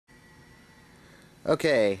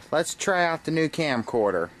Okay, let's try out the new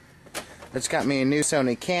camcorder. It's got me a new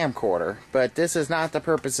Sony camcorder, but this is not the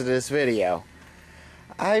purpose of this video.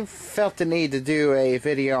 I felt the need to do a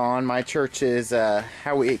video on my church's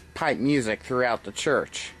how we pipe music throughout the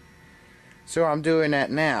church. So I'm doing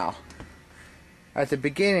that now. At the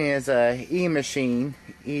beginning is a E-machine,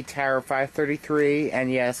 E-Tower 533,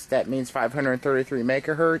 and yes, that means 533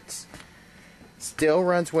 megahertz. Still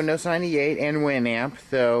runs Windows 98 and Winamp,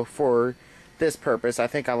 though for this purpose I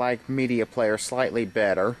think I like Media Player slightly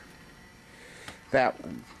better. That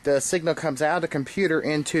the signal comes out of the computer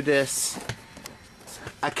into this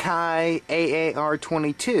Akai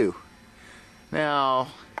AAR22. Now,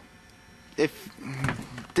 if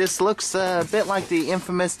this looks a bit like the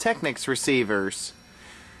infamous Technics receivers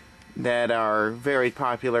that are very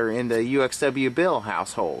popular in the UXW Bill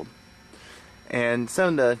household, and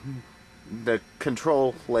some of the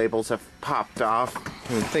control labels have popped off.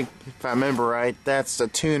 I think, if I remember right, that's the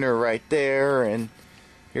tuner right there, and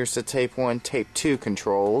here's the tape 1, tape 2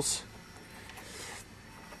 controls.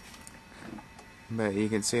 But you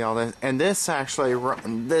can see all this, and this actually,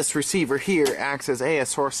 this receiver here acts as A, a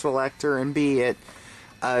source selector, and B, it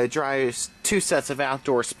drives 2 sets of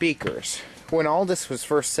outdoor speakers. When all this was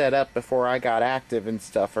first set up before I got active and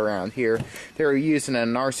stuff around here, they were using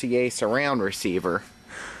an RCA surround receiver.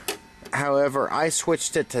 However, I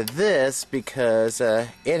switched it to this because it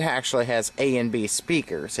actually has A and B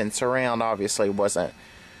speakers, and surround obviously wasn't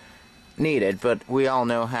needed, but we all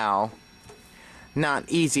know how not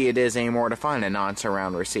easy it is anymore to find a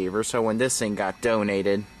non-surround receiver. So when this thing got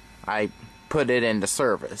donated, I put it into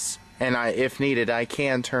service, and if needed, I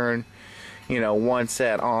can turn, you know, one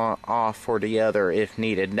set off for the other if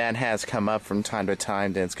needed. That has come up from time to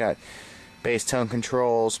time. Then it's got bass tone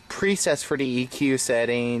controls, presets for the EQ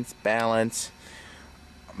settings, balance,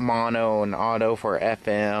 mono and auto for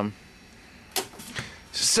FM.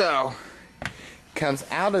 So comes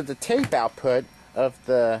out of the tape output of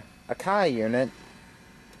the Akai unit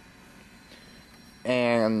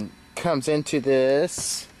and comes into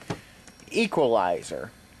this equalizer.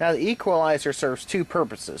 Now the equalizer serves 2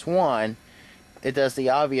 purposes. One, it does the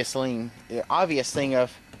obvious thing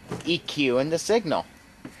of EQ in the signal.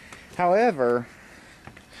 However,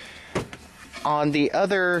 on the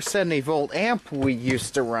other 70 volt amp we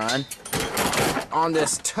used to run on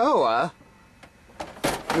this TOA,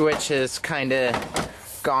 which has kind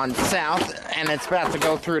of gone south and it's about to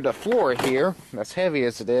go through the floor here, as heavy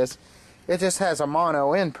as it is, it just has a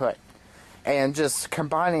mono input. And just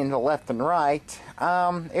combining the left and right,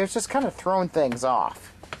 it was just kind of throwing things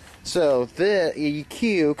off. So the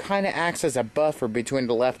EQ kind of acts as a buffer between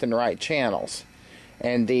the left and right channels.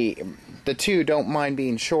 And the two don't mind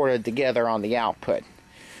being shorted together on the output.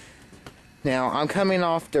 Now, I'm coming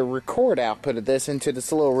off the record output of this into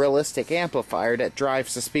this little realistic amplifier that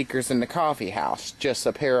drives the speakers in the coffee house. Just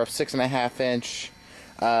a pair of 6.5 inch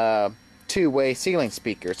two-way ceiling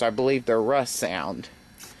speakers. I believe they're Rust Sound.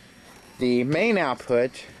 The main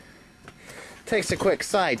output takes a quick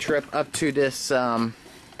side trip up to this AT&T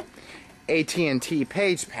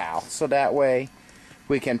Page Pal, so that way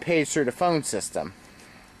we can page through the phone system.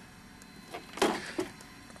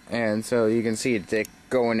 And so you can see it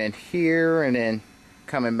going in here and then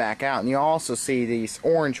coming back out. And you also see these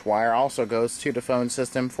orange wire also goes to the phone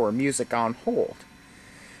system for music on hold.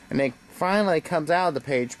 And it finally comes out of the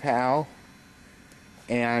Page Pal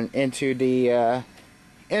and into the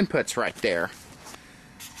inputs right there.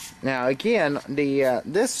 Now again,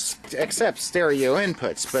 this accepts stereo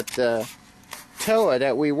inputs, but the TOA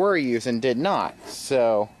that we were using did not.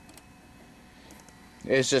 So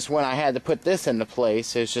it's just when I had to put this into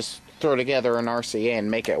place, it's just throw together an RCA and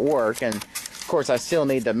make it work. And of course I still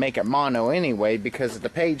need to make it mono anyway because the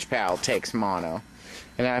Page Pal takes mono.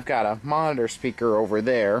 And I've got a monitor speaker over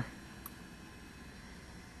there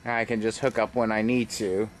I can just hook up when I need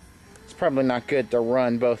to. It's probably not good to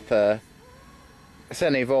run both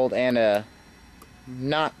 70 volt and a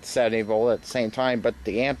not 70 volt at the same time, but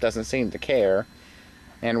the amp doesn't seem to care.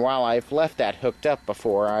 And while I've left that hooked up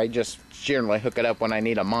before, I just generally hook it up when I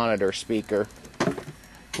need a monitor speaker.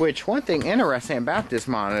 Which, one thing interesting about this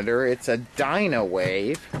monitor, it's a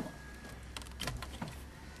Dynawave.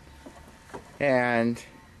 And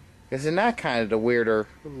isn't that kind of the weirder,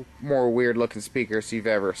 more weird looking speakers you've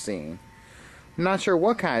ever seen? I'm not sure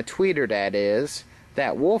what kind of tweeter that is.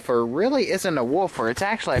 That woofer really isn't a woofer, it's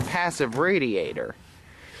actually a passive radiator.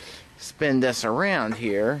 Spin this around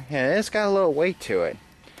here, and it's got a little weight to it.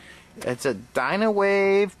 It's a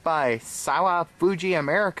Dynawave by Sawa Fuji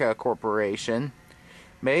America Corporation,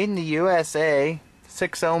 made in the USA,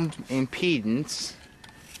 6 ohm impedance,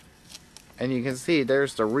 And you can see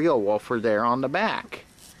there's the real woofer there on the back.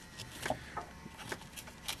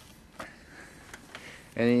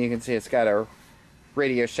 And then you can see it's got a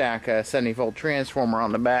Radio Shack 70 volt transformer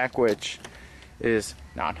on the back, which is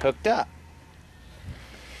not hooked up.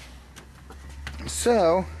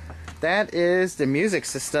 So that is the music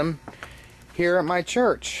system here at my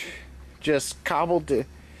church, just cobbled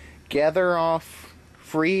together off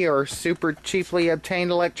free or super cheaply obtained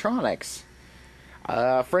electronics.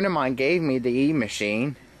 A friend of mine gave me the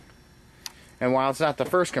E-machine, and while it's not the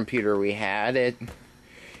first computer we had, it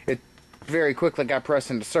very quickly got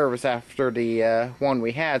pressed into service after the one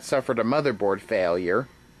we had suffered a motherboard failure.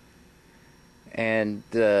 And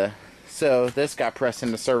so this got pressed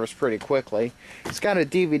into service pretty quickly. It's got a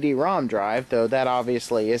DVD-ROM drive, though that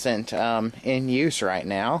obviously isn't in use right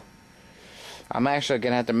now. I'm actually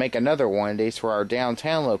going to have to make another one of these for our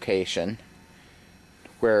downtown location,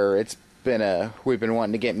 where we've been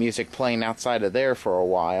wanting to get music playing outside of there for a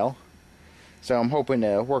while. So I'm hoping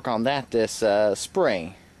to work on that this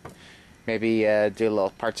spring. Maybe do a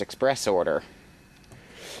little Parts Express order.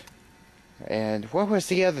 And what was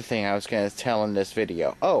the other thing I was going to tell in this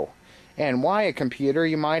video? Oh, and why a computer,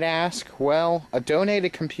 you might ask? Well, a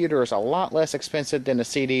donated computer is a lot less expensive than a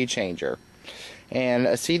CD changer. And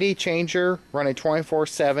a CD changer running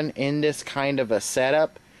 24/7 in this kind of a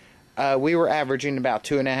setup, we were averaging about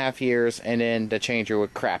 2.5 years, and then the changer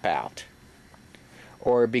would crap out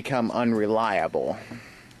or become unreliable.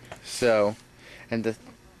 So, and the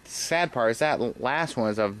sad part is that last one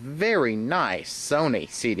is a very nice Sony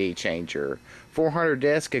CD changer. 400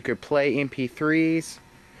 disc, it could play MP3s,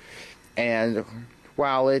 and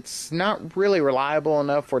while it's not really reliable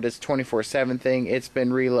enough for this 24/7 thing, it's been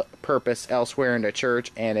repurposed elsewhere in the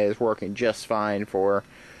church and is working just fine for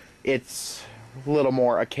its little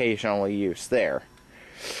more occasional use there.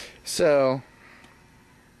 So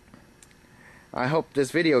I hope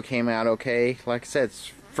this video came out okay. Like I said,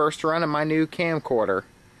 it's first run of my new camcorder.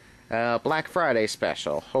 Black Friday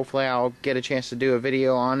special. Hopefully I'll get a chance to do a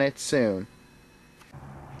video on it soon.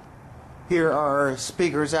 Here are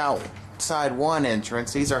speakers outside one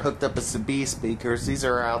entrance. These are hooked up as the B speakers. These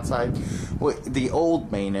are outside the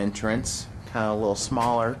old main entrance. Kind of a little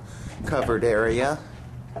smaller covered area.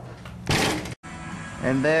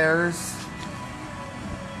 And there's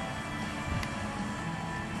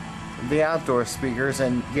the outdoor speakers,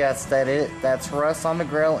 and yes, that's rust on the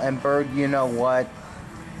grill and bird you know what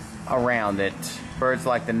around it. Birds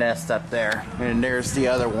like to nest up there. And there's the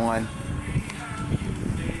other one.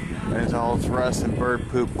 There's all its rust and bird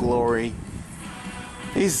poop glory.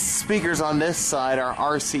 These speakers on this side are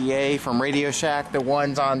RCA from Radio Shack. The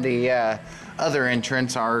ones on the other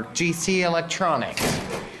entrance are GC Electronics.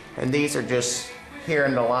 And these are just, here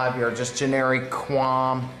in the lobby, are just generic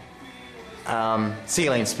Quam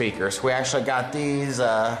ceiling speakers. We actually got these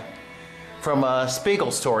from a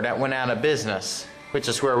Spiegel store that went out of business, which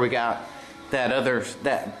is where we got the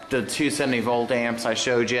 270 volt amps I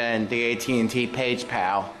showed you and the AT&T Page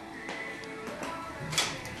Pal.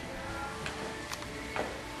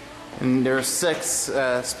 And there's 6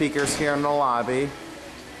 speakers here in the lobby.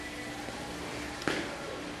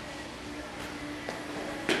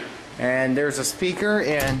 And there's a speaker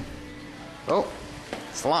in, oh,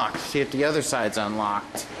 it's locked. See if the other side's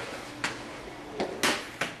unlocked.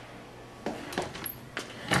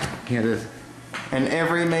 Here it is. In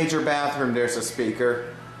every major bathroom there's a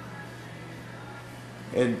speaker.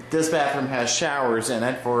 This bathroom has showers in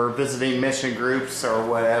it for visiting mission groups or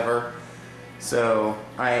whatever. So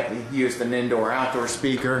I used an indoor-outdoor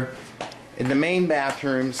speaker. In the main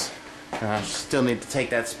bathrooms, I still need to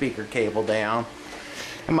take that speaker cable down.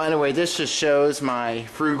 And by the way, this just shows my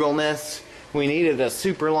frugalness. We needed a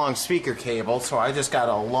super long speaker cable, so I just got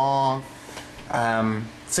a long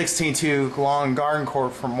 16-2 long garden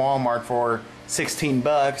cord from Walmart for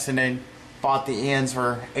 $16, and then bought the ends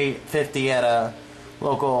for $8.50 at a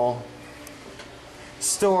local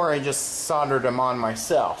store and just soldered them on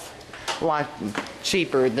myself. A lot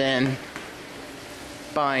cheaper than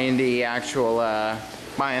buying the actual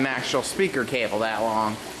buying an actual speaker cable that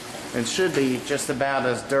long. It should be just about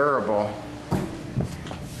as durable.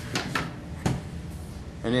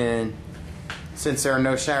 And then, since there are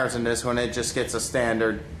no showers in this one, it just gets a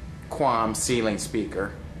standard Quam ceiling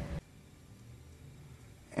speaker.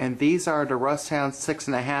 And these are the Rusthound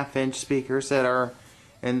 6.5-inch speakers that are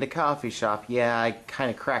in the coffee shop. Yeah, I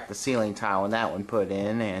kind of cracked the ceiling tile when that one put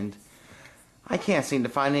in, and I can't seem to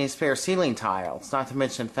find any spare ceiling tiles. Not to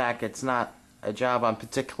mention the fact it's not a job I'm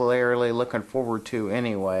particularly looking forward to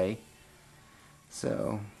anyway.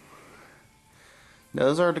 So,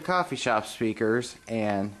 those are the coffee shop speakers,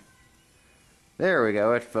 and There we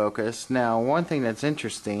go, it focused. Now, one thing that's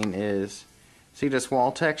interesting is, see this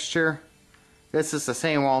wall texture? This is the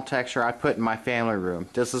same wall texture I put in my family room.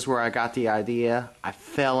 This is where I got the idea. I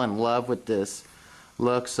fell in love with this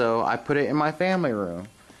look, so I put it in my family room.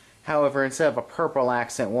 However, instead of a purple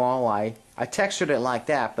accent wall, I textured it like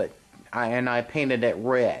that, but I painted it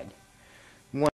red.